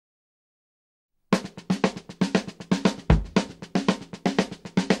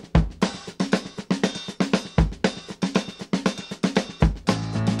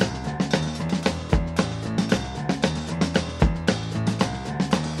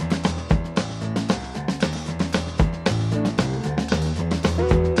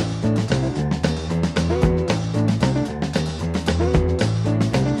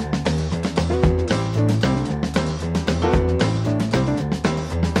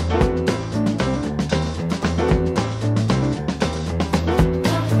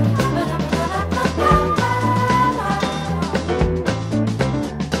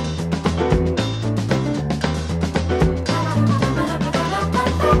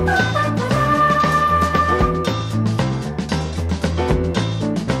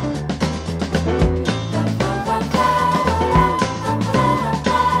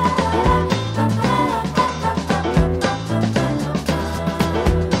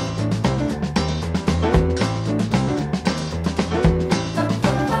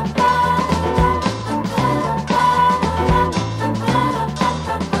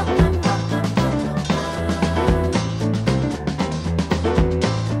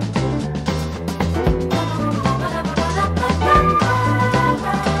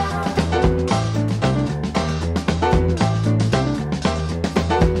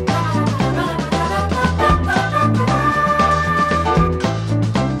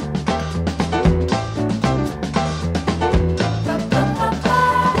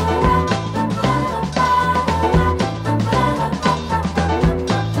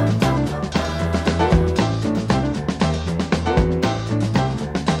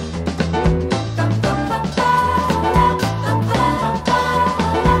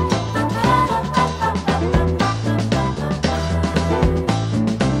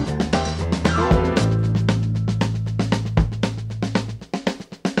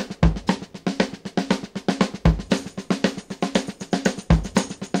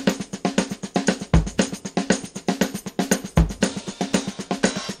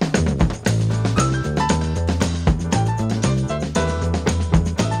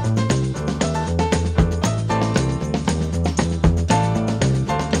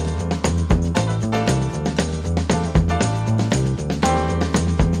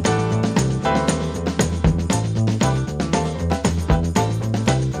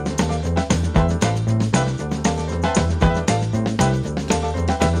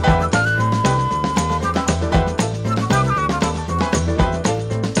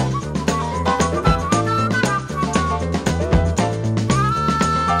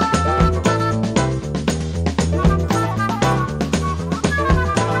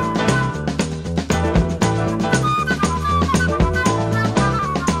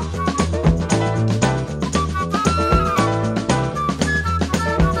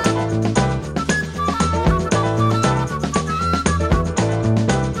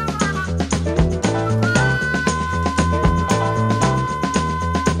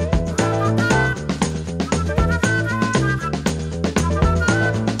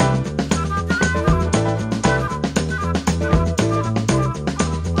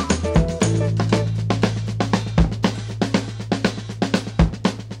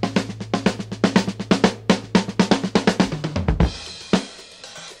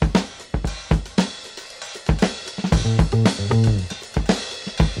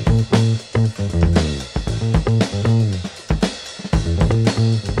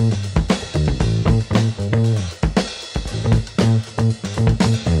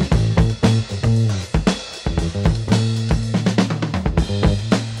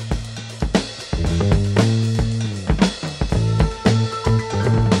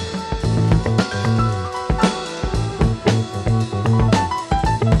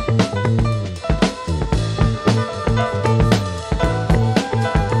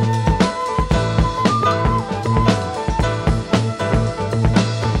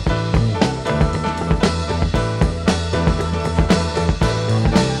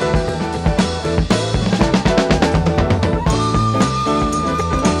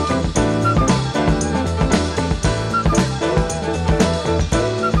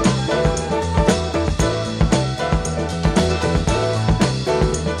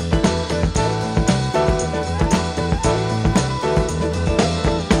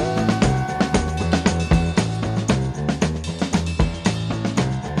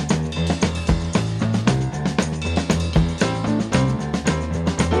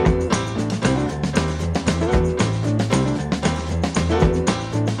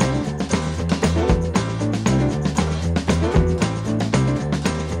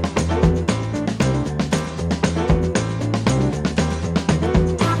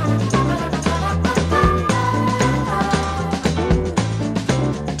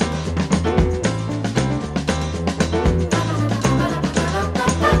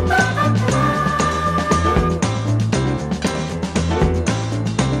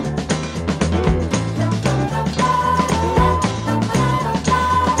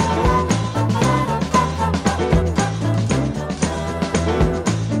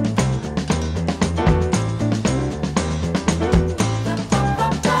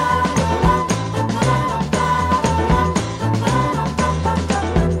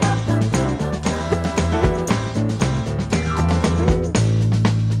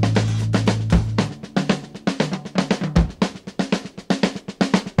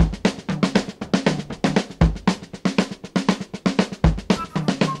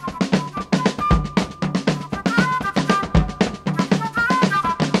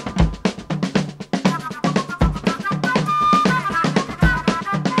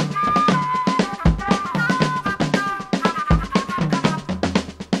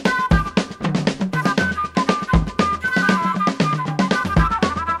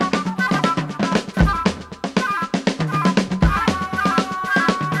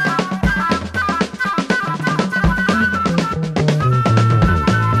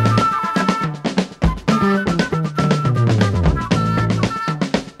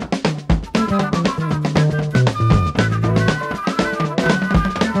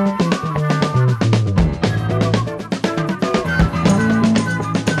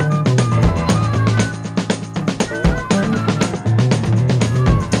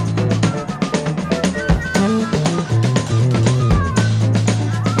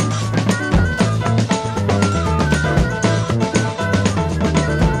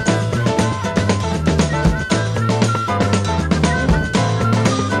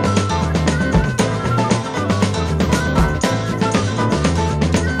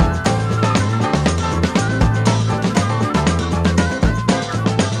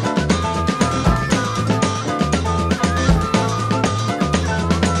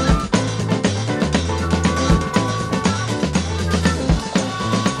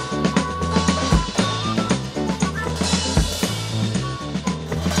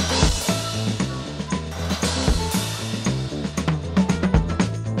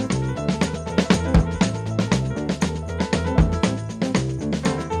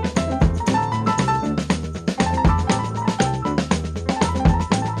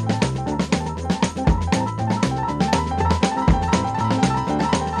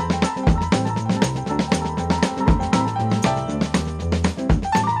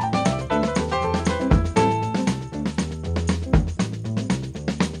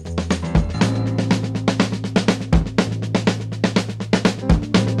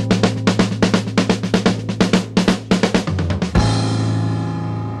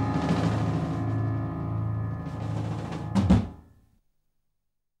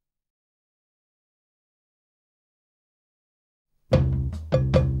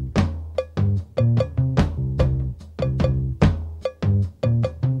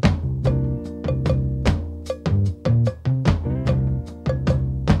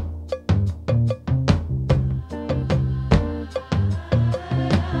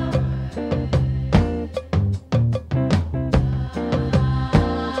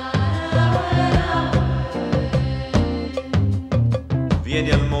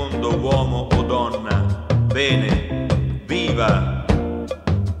Vieni al mondo, uomo o donna, bene, viva.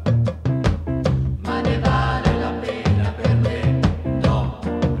 Ma ne vale la pena per me? No,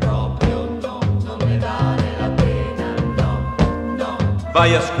 proprio no, non ne vale la pena, no, no.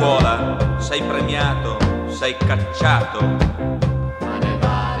 Vai a scuola, sei premiato, sei cacciato. Ma ne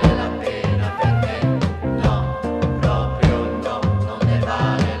vale la pena per me? No, proprio no, non ne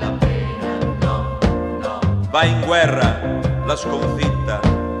vale la pena, no, no. Vai in guerra, la sconfitta,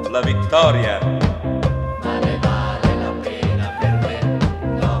 la vittoria. Ma ne vale la pena per me?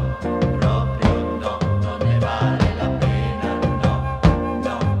 No, proprio no, non ne vale la pena, no,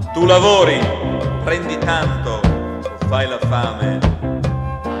 no. Tu lavori, prendi tanto, o fai la fame.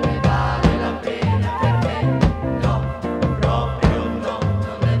 Ma ne vale la pena per me? No, proprio no,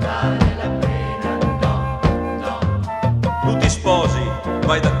 non ne vale la pena, no, no. Tu ti sposi,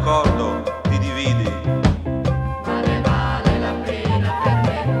 vai d'accordo, ti dividi. Ma ne vale la pena per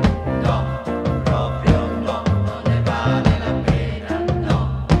me? No, proprio no, non ne vale la pena,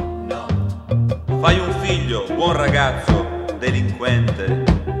 no, no. Fai un figlio, buon ragazzo, delinquente.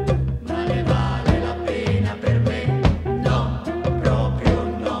 Ma ne vale la pena per me? No, proprio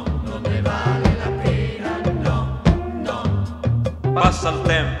no, non ne vale la pena, no, no. Passa il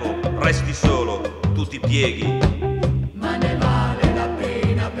tempo, resti solo, tu ti pieghi. Ma ne vale la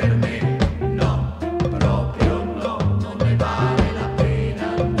pena per me? No, proprio no, non ne vale la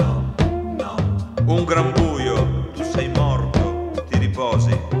pena, no, no. Un gran buio, tu sei morto, ti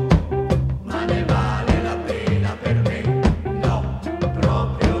riposi. Ma ne vale la pena per me? No,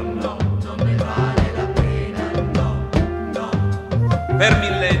 proprio no, non ne vale la pena, no, no. Per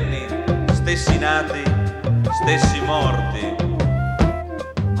millenni, stessi nati, stessi morti.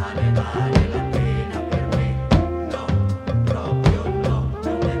 Ma ne vale la pena per me? No, proprio no,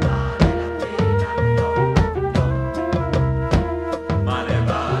 non ne vale la pena, no, no. Ma ne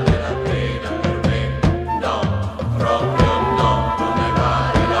vale la pena per me? No, proprio no, non ne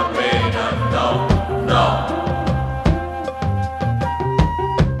vale la pena, no, no.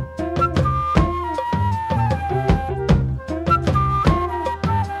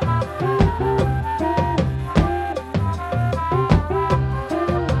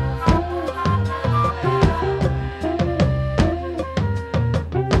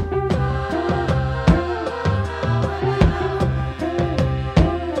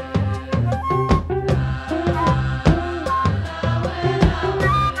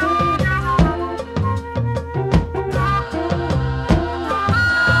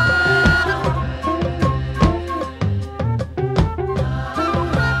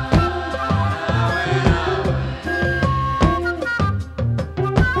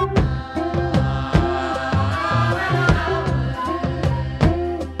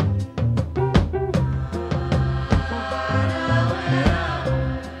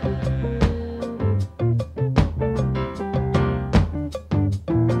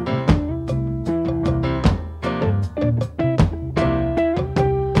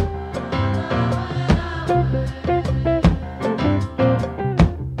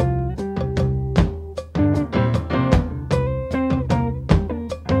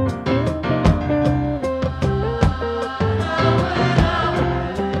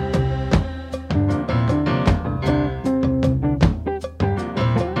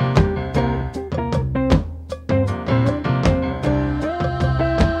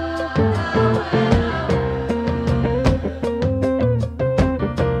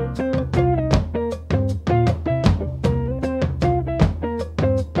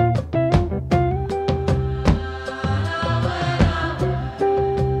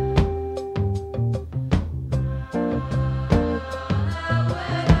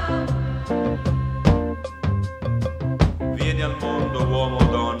 Vieni al mondo, uomo o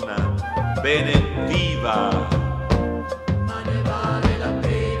donna, bene, viva. Ma ne vale la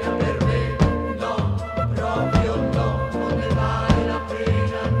pena per me? No, proprio no, non ne vale la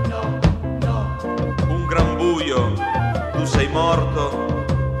pena, no, no. Un gran buio, tu sei morto,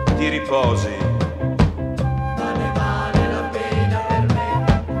 ti riposi. Ma ne vale la pena per me?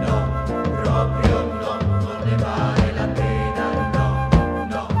 No, proprio no, non ne vale la pena, no,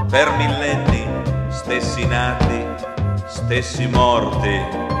 no. Per millenni, stessi nati, stessi morti.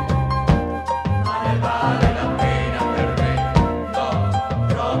 Ma ne vale la pena per me? No,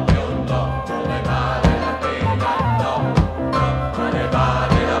 proprio no, non ne vale la pena, no, no. Ma ne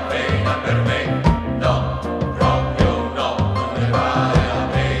vale la pena per me? No, proprio no, non ne vale la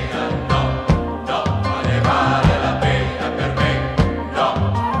pena, no, no. Ma ne vale la pena per me? No,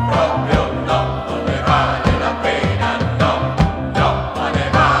 proprio no, non ne vale la pena, no, no. Ma ne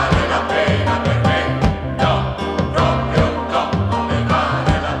vale la pena per me? No, proprio no, non ne vale.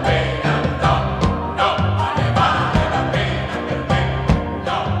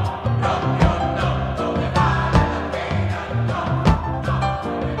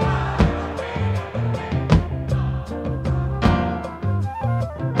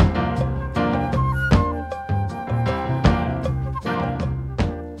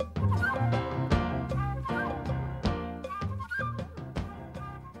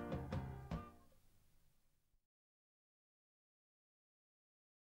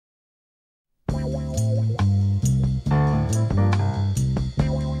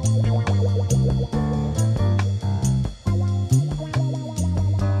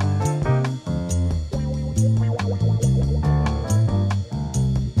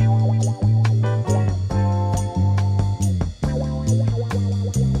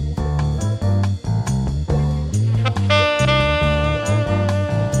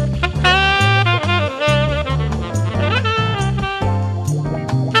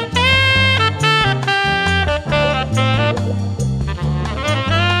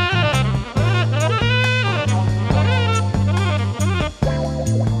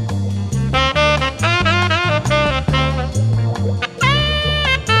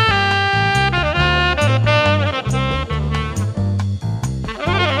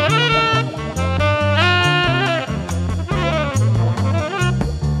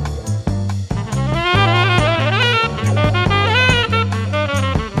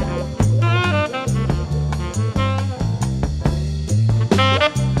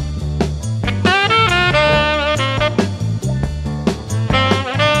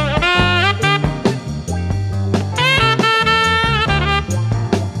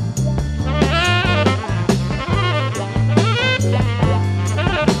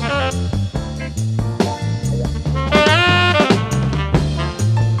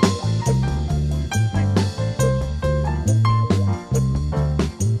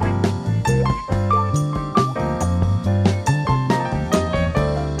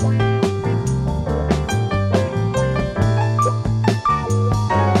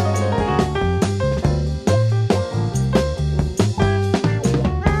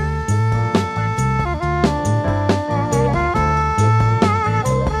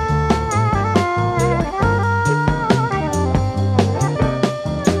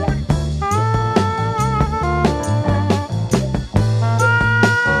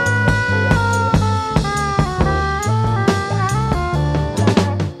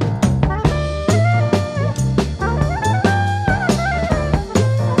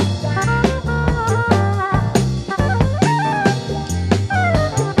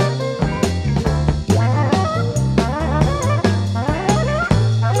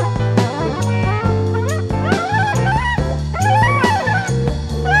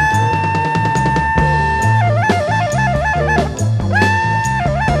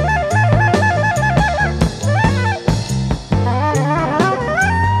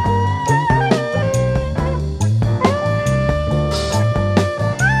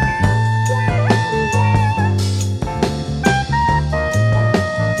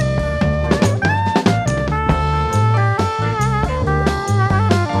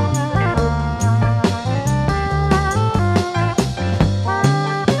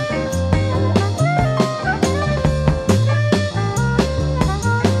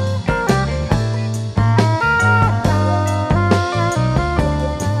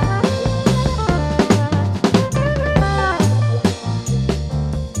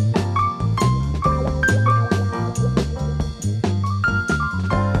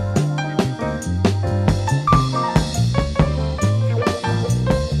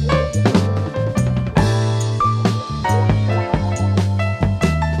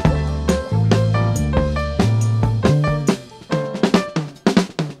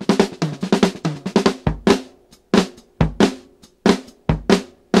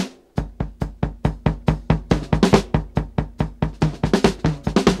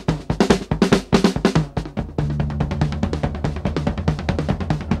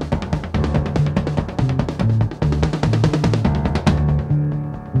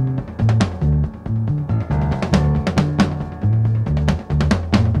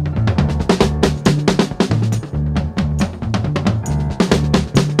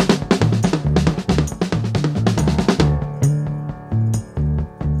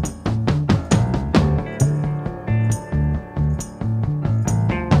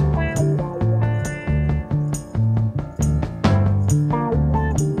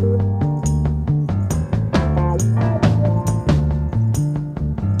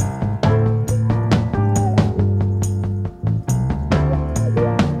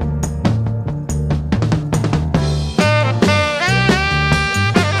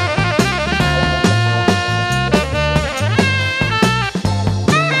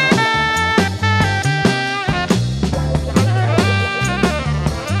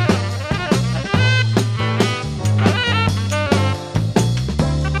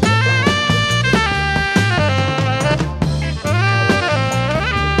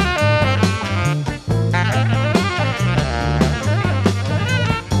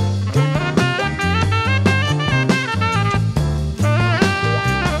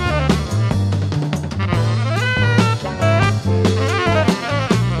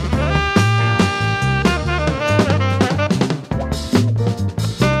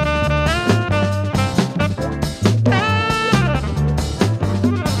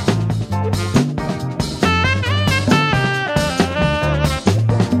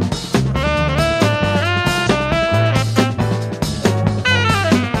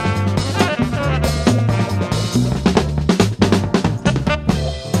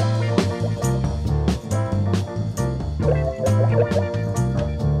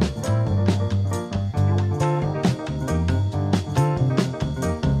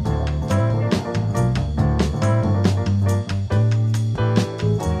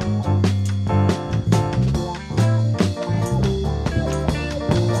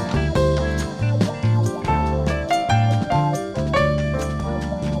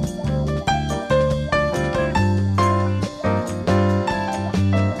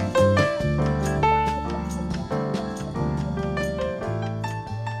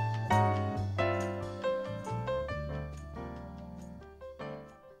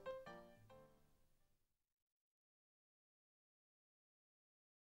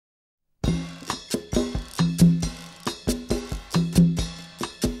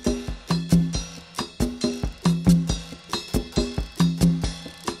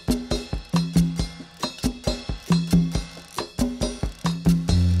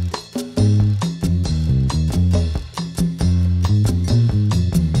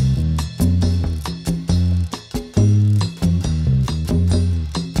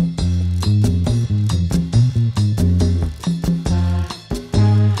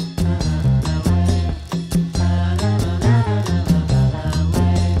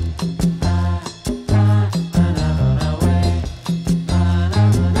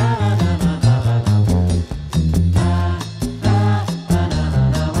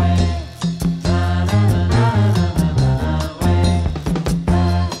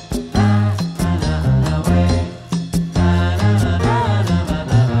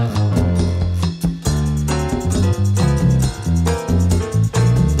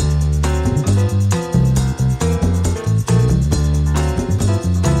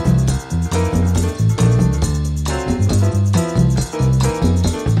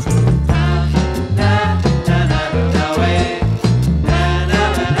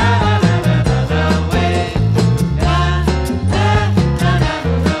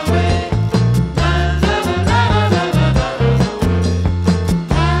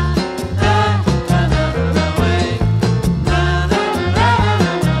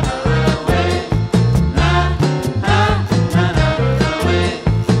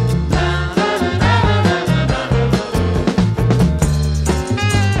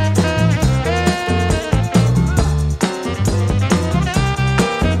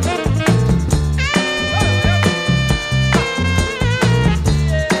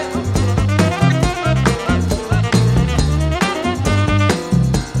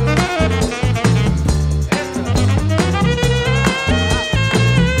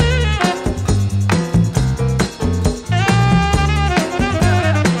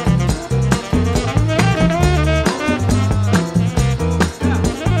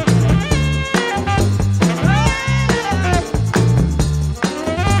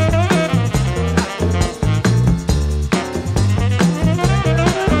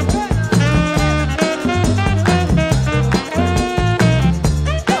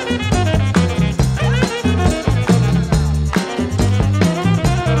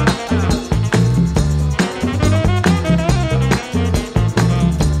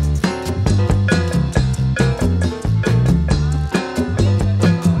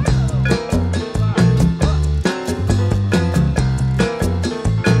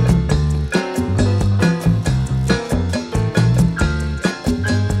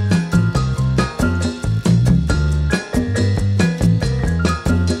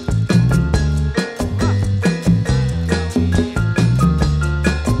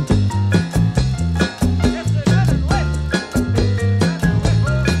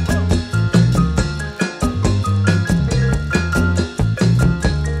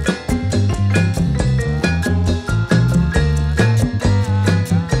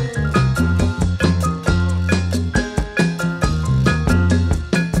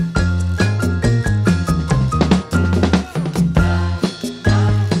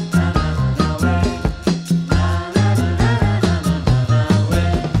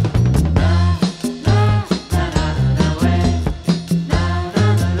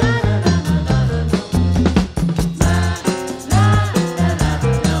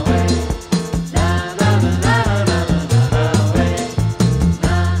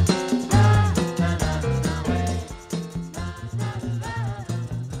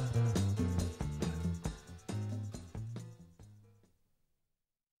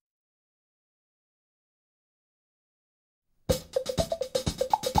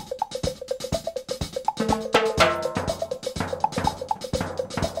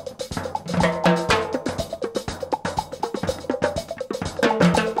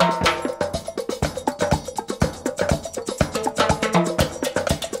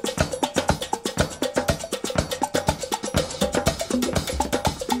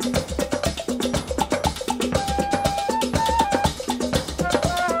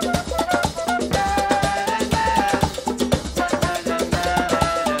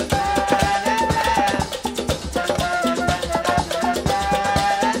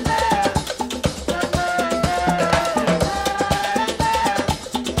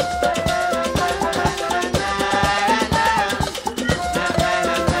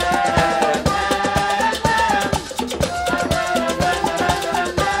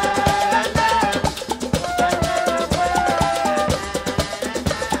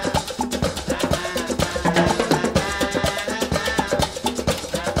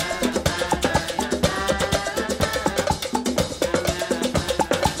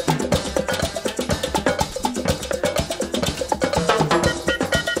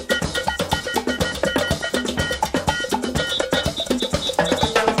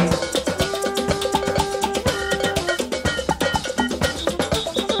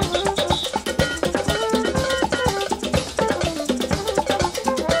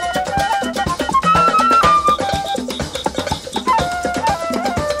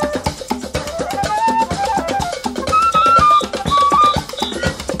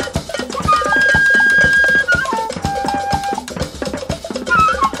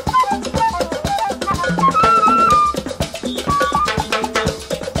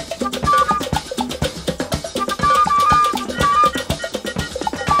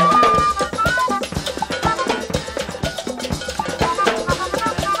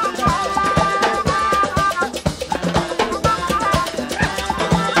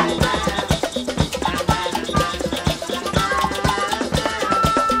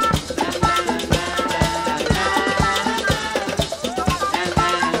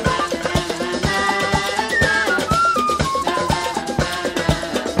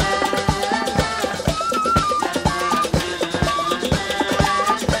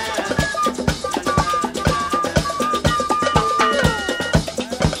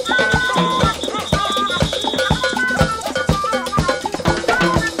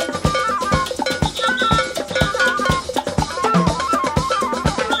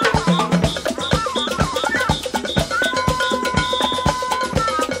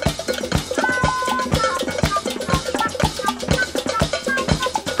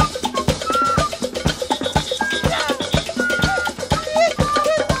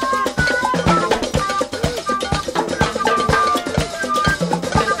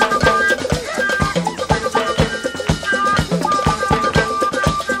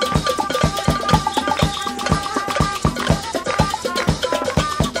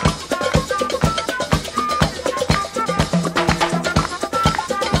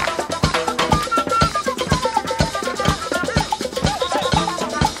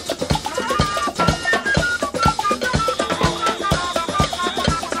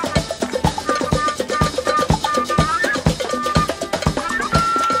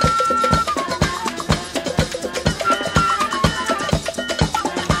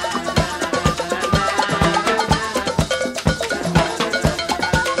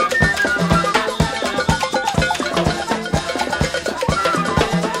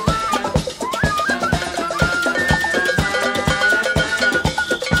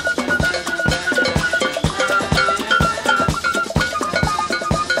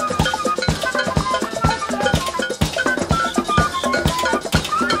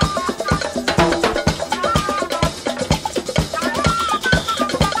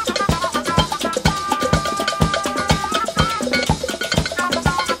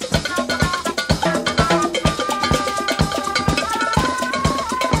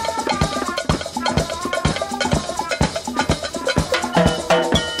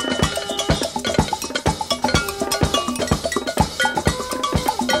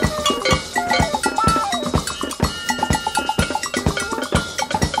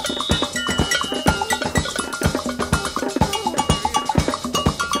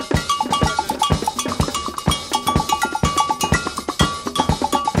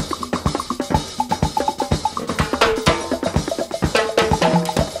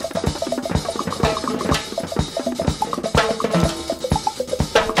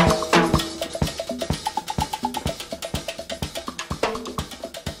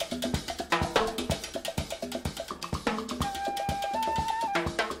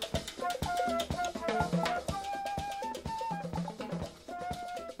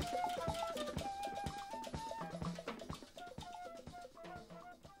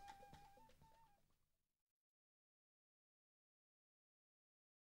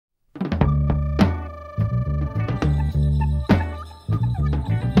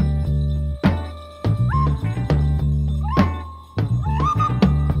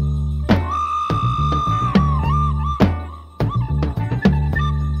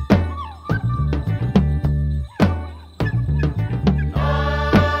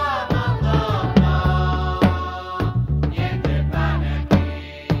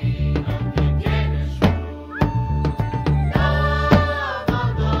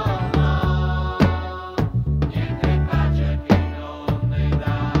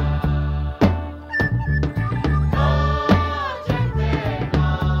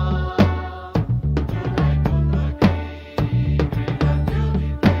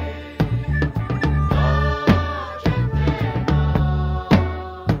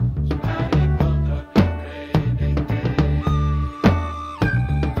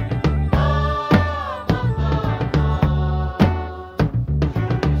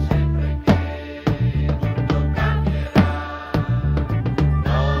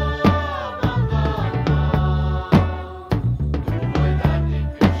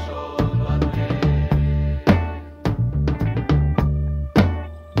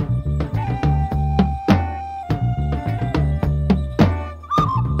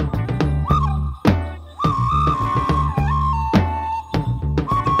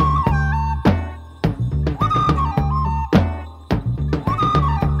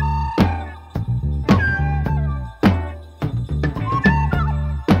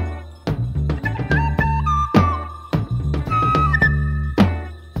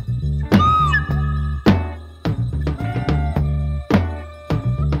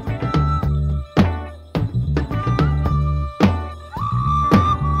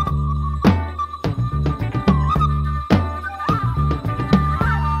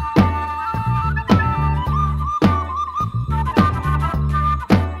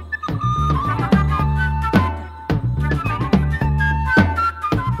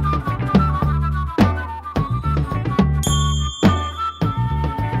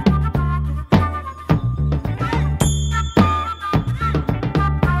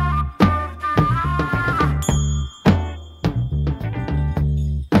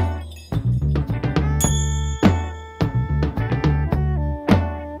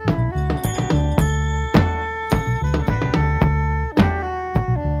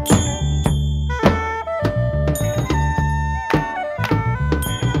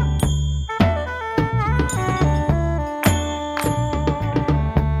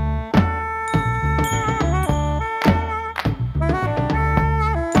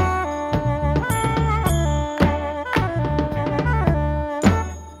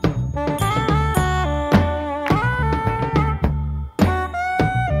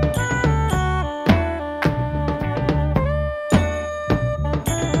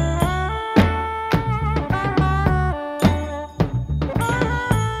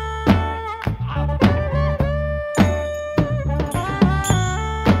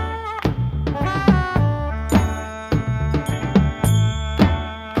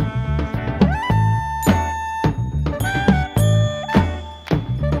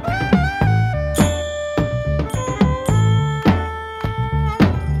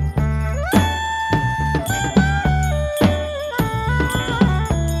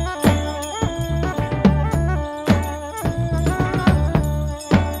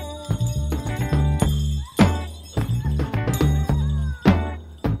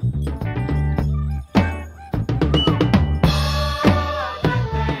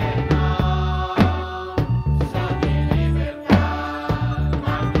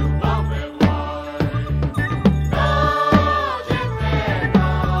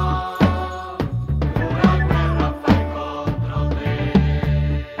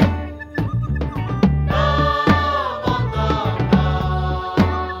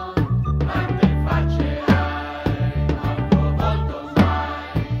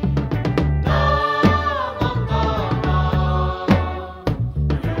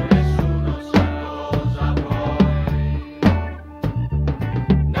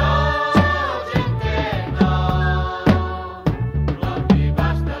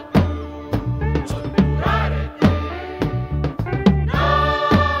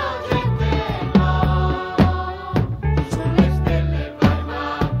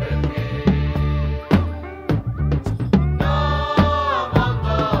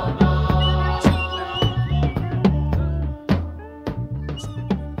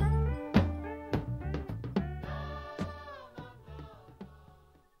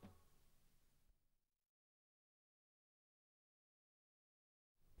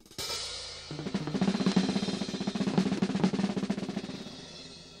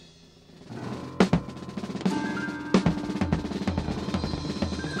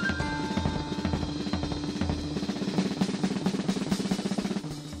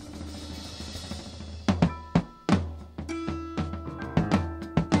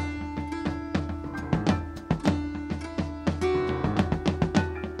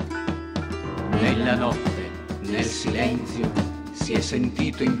 la notte, nel silenzio, si è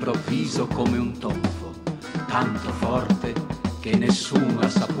sentito improvviso come un tonfo, tanto forte che nessuno ha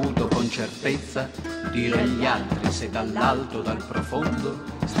saputo con certezza dire agli altri se dall'alto, dal profondo,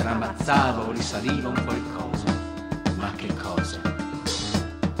 stramazzava o risaliva un qualcosa. Ma che cosa?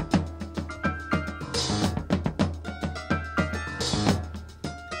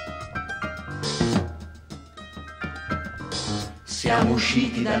 Siamo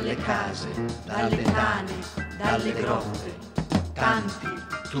usciti dalle case, dalle tane, dalle grotte, tanti,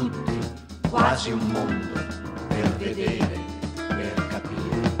 tutti, quasi un mondo, per vedere, per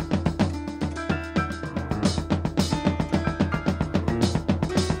capire.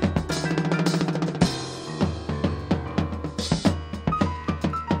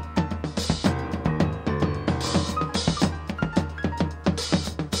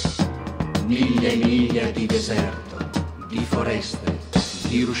 Miglia e miglia di deserto, di foreste,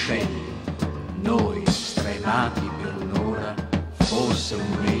 di ruscelli, noi stremati per un'ora, forse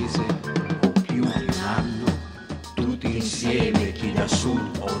un mese o più di un anno, tutti insieme, chi da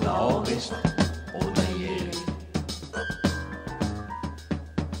sud o da ovest o da ieri.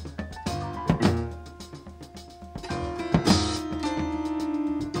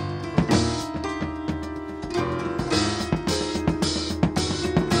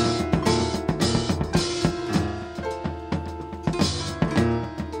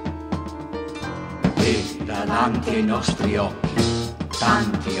 Davanti ai nostri occhi,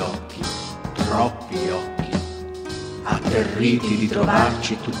 tanti occhi, troppi occhi, atterriti di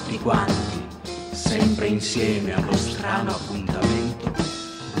trovarci tutti quanti, sempre insieme allo strano appuntamento,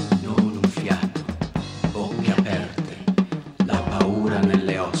 non un fiato, bocche aperte, la paura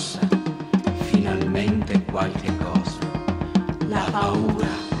nelle ossa, finalmente qualche cosa, la paura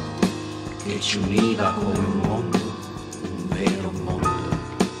che ci univa come un mondo, un vero mondo.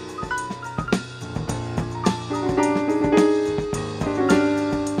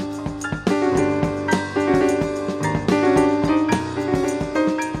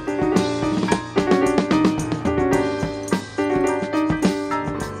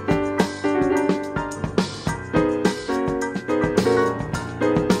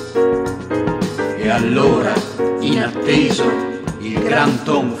 Allora, inatteso, il gran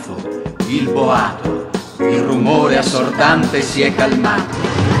tonfo, il boato, il rumore assordante si è calmato.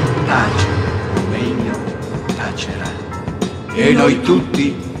 Tace, o meglio, tacerà. E noi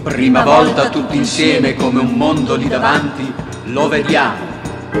tutti, prima volta tutti insieme come un mondo lì davanti, lo vediamo.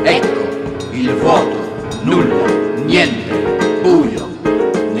 Ecco, il vuoto, nulla, niente, buio,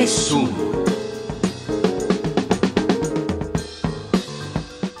 nessuno.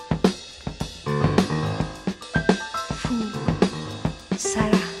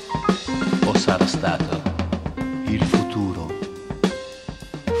 Sarà. O sarà stato il futuro?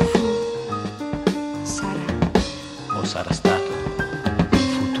 Sarà. O sarà stato il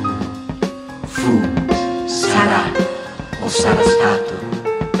futuro? Fu. Sarà. O sarà stato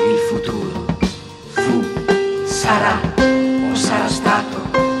il futuro? Fu. Sarà. O sarà stato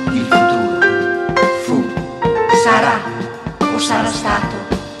il futuro? Fu. Sarà. O sarà stato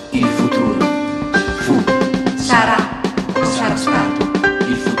Il futuro? fu. Sarà. O sarà stato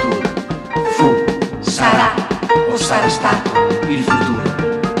Il futuro? fu. Sarà. O sarà stato Il futuro? fu. Sarà. O sarà stato il futuro.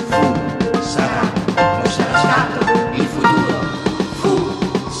 Fu. Sarà. O sarà stato il futuro. Fu.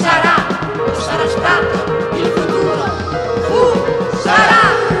 Sarà. O sarà stato il futuro. Fu. Sarà.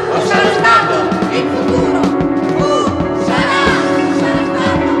 O sarà stato il futuro.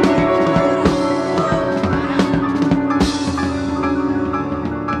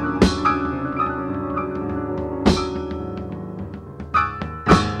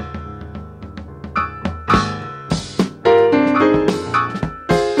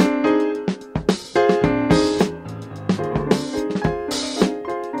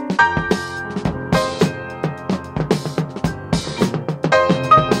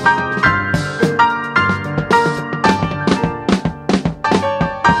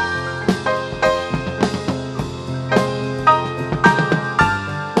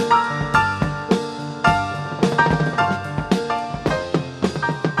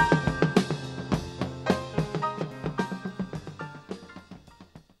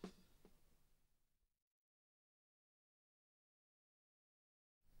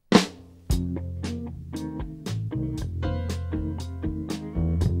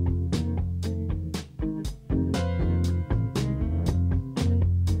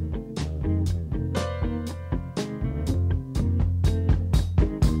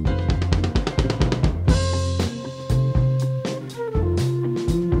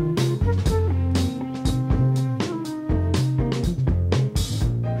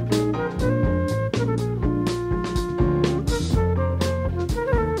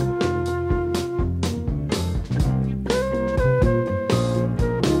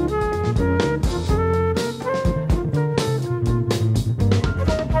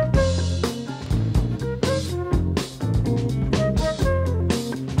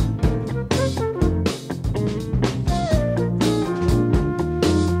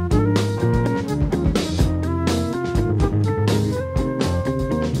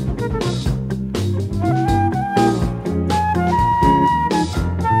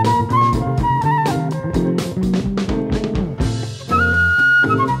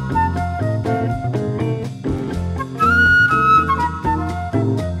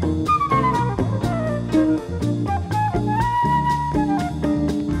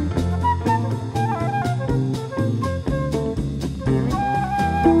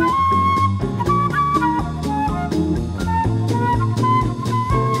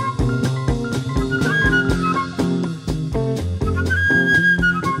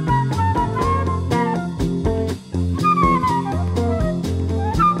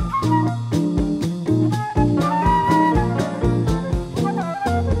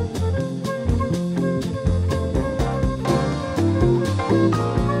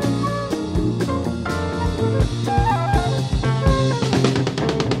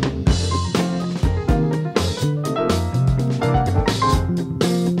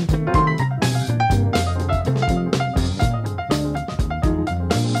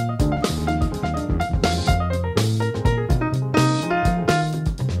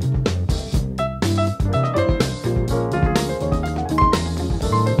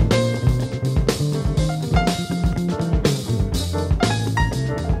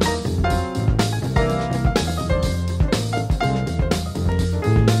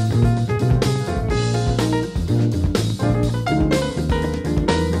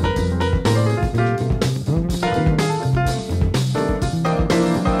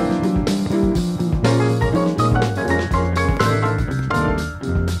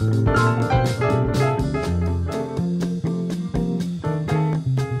 Stato.